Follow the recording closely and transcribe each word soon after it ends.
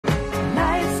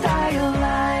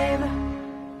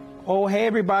Hey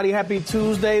everybody, happy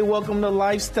Tuesday. Welcome to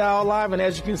Lifestyle Live. And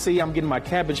as you can see, I'm getting my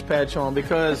Cabbage Patch on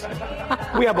because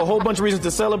we have a whole bunch of reasons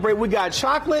to celebrate. We got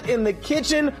chocolate in the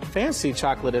kitchen, fancy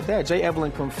chocolate at that. J.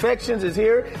 Evelyn Confections is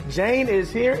here. Jane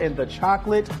is here, and the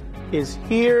chocolate is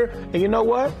here. And you know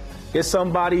what? It's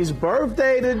somebody's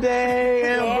birthday today,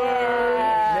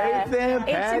 Amber. Nathan,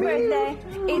 Patty. It's your birthday.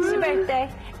 It's your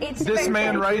birthday. It's your this birthday.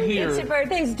 man right here. It's your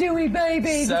birthday. It's Dewey,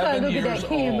 baby. 7 Look years at that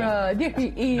camera. old. There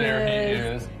he is. There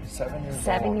he is.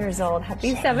 7 years old.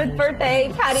 Happy 7th birthday.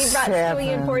 Patty brought Dewey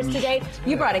in for us today.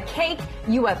 You brought a cake.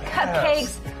 You have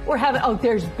cupcakes. We're having, oh,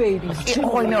 there's babies.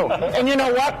 Oh, I know. And you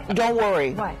know what? Don't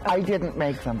worry. What? I didn't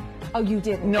make them. Oh, you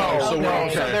didn't? No. So we're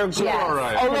okay. They're good. Yes. All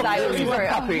right. Oh, look, I was worried.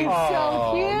 puppy.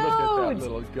 So cute. Look at that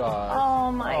little guy.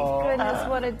 Oh my goodness,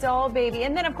 what a doll baby.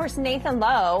 And then of course Nathan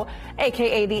Lowe,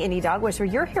 aka the Indie Dog Whisperer,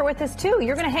 you're here with us too.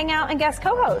 You're going to hang out and guest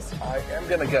co-host. I am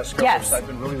going to guest co-host. Yes. I've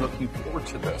been really looking forward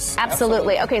to this.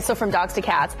 Absolutely. Okay, so from dogs to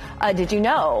cats, did you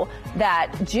know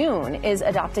that June is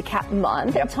Adopt a Cat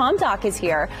Month? Yep. Tom Doc is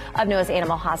here of Noah's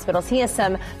Animal Hospitals. He has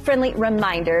some friendly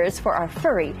reminders for our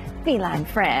furry feline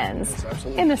friends. Yes,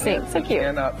 absolutely. In the sink. So cute.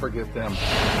 Cannot forget them.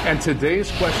 And today's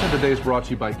question of the day is brought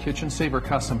to you by Kitchen Saver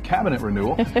Custom Cabinet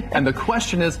Renewal. And the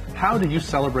question is, how do you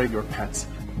celebrate your pet's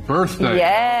birthday?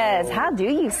 Yes. How do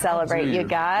you celebrate, you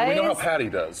guys? We know how Patty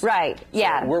does. Right.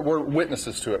 Yeah. So we're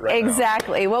witnesses to it right now.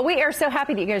 Exactly. Well, we are so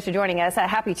happy that you guys are joining us.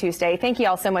 Happy Tuesday. Thank you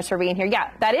all so much for being here.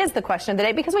 Yeah, that is the question of the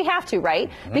day because we have to, right?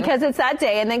 Mm-hmm. Because it's that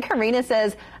day. And then Karina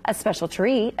says a special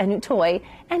treat, a new toy,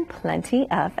 and plenty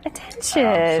of attention.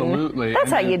 Absolutely.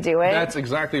 That's how you do it. That's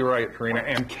exactly right, Karina.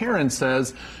 And Karen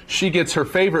says she gets her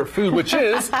favorite food, which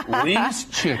is Lee's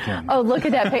chicken. Oh, look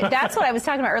at that. That's what I was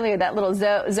talking about earlier, that little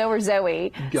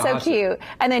Zoe. So cute.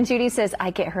 And then Judy says, I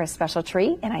get her a special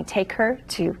treat, and I take her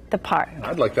to the park.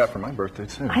 I'd like that for my birthday,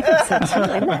 too. I think so,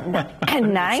 too. Isn't that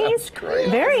nice? Great.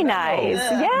 Very nice.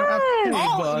 Yeah. Yes.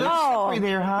 Oh, it's slippery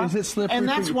there, huh? Is it slippery And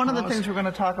for that's your one of the paws? things we're going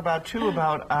to talk about, too,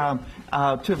 about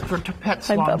for pets'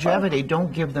 longevity.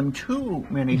 Don't give them too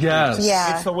many treats. Yes.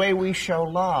 Yeah. It's the way we show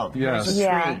love. Yes. Here's a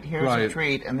Yeah. treat. Here's Right. a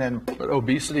treat. And then But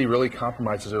obesity really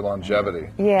compromises their longevity.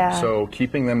 Yeah. So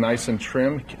keeping them nice and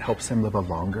trim helps them live a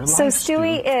longer life. So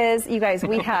Stewie is, you guys,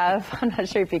 we have, I'm not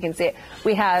sure if you can see it,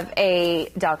 we have a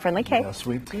dog-friendly cake. Yes,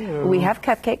 we do. We have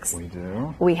cupcakes. We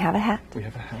do. We have a hat. We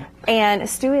have a hat. And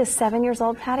Stewie is 7 years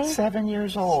old, Patty? 7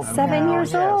 years old. 7 now,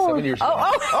 years yes. old. 7 years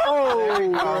Oh, old. oh, There he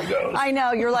goes. I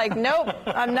know. You're like, nope,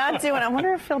 I'm not doing it. I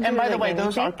wonder if he'll do it And by the way, again.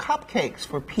 those You are think? cupcakes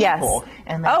for people, Yes.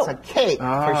 and that's Oh. a cake for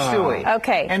Stewie.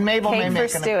 Okay. And Mabel Cake may for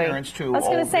make an Stewie. appearance too. I was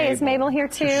going to Old say, is Mabel here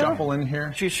too? Shuffle in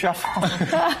here. She's shuffling.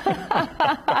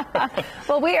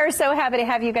 Well, we are so happy to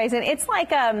have you guys in. It's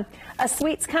like a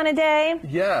sweets kind of day.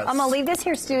 Yes. I'm going to leave this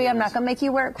here, Stewie. I'm not going to make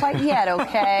you wear it quite yet,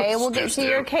 okay? We'll get to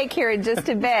your cake here in just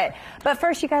a bit. But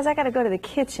first, you guys, I got to go to the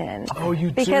kitchen. Oh, you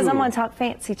do? Because I'm going to talk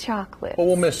fancy chocolate. Well,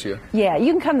 we'll miss you. Yeah,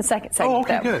 you can come the second segment, Oh,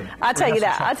 okay, though. good. I'll tell We you got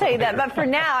that. some I'll tell you that. chocolate. But for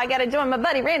now, I got to join my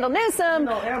buddy Randall Newsom.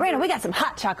 Amber. Randall, we got some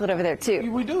hot chocolate over there,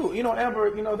 too. We do. You know,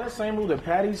 Amber, you know, that same rule that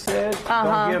Patty says,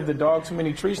 don't give the dog too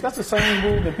many treats, that's the same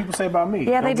rule that people say about me.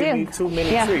 Yeah, don't they give do. me too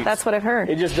many Yeah, treats. that's what I've heard.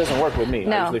 It just doesn't work with me. I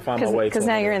No, usually find my way to because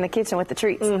now you're in the kitchen with the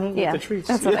treats. Yeah, the treats.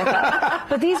 That's what I thought.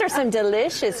 But these are some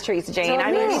delicious treats, Jane.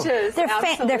 I mean, Delicious, they're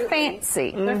absolutely.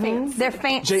 fancy. They're fancy. They're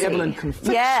fancy. J. Evelyn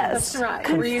Confections. Yes, That's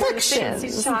right. We're using Confections.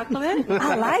 fancy chocolate.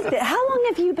 I like that. How long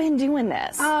have you been doing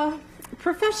this?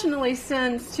 Professionally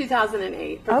since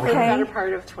 2008, but for the Okay. better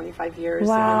part of 25 years.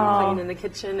 Wow. I've been playing in the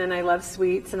kitchen, and I love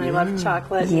sweets, and I love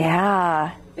chocolate.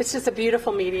 Yeah. It's just a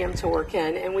beautiful medium to work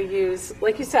in, and we use,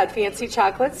 like you said, fancy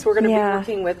chocolates. We're going to Yeah. be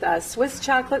working with Swiss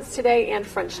chocolates today and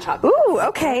French chocolates. Ooh,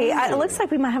 okay. It looks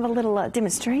like we might have a little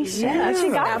demonstration. Yeah, What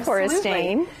you got for us, absolutely.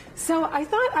 Jane? So I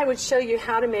thought I would show you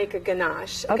how to make a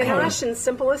ganache. A Okay. ganache, in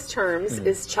simplest terms,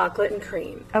 is chocolate and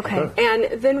cream. Okay.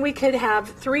 And then we could have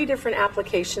 3 different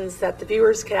applications that the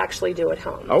viewers could actually do at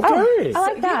home. Okay. I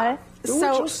like that. Do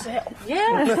it yourself.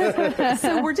 Yeah.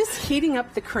 So we're just heating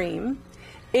up the cream,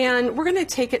 and we're going to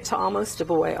take it to almost a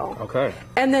boil. Okay.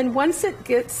 And then once it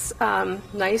gets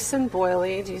nice and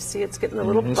boily, do you see it's getting the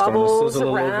little Starting to bubbles sizzle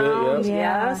a little bit, around? yep.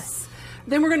 Yeah. Yes.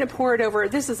 Then we're going to pour it over.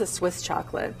 This is a Swiss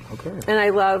chocolate. Okay. And I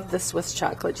love the Swiss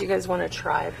chocolate. Do you guys want to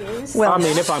try a piece? Well, I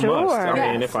mean, if I must. sure.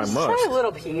 I mean, if I Just must. Try a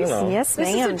little piece. You know. Yes, This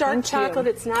is ma'am. a dark Thank you. chocolate.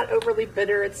 It's not overly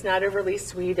bitter. It's not overly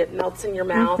sweet. It melts in your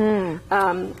mouth. And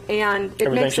it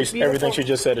Everything makes a beautiful... everything she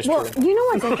just said is Well, true. you know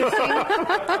what's interesting?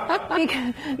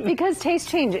 because taste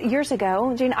change. Years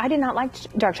ago, Jane, I did not like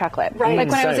dark chocolate. Right. Like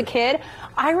when I was a Same. kid,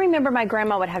 I remember my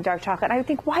grandma would have dark chocolate. I would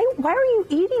think, why are you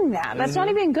eating that? That's not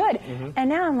even good. And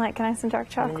now I'm like, can I have some dark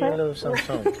chocolate? It's just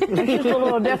a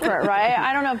little different, right?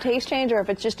 I don't know if taste change or if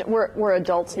it's just we're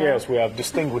adults now. Yes, we have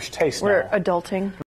distinguished taste We're now. adulting.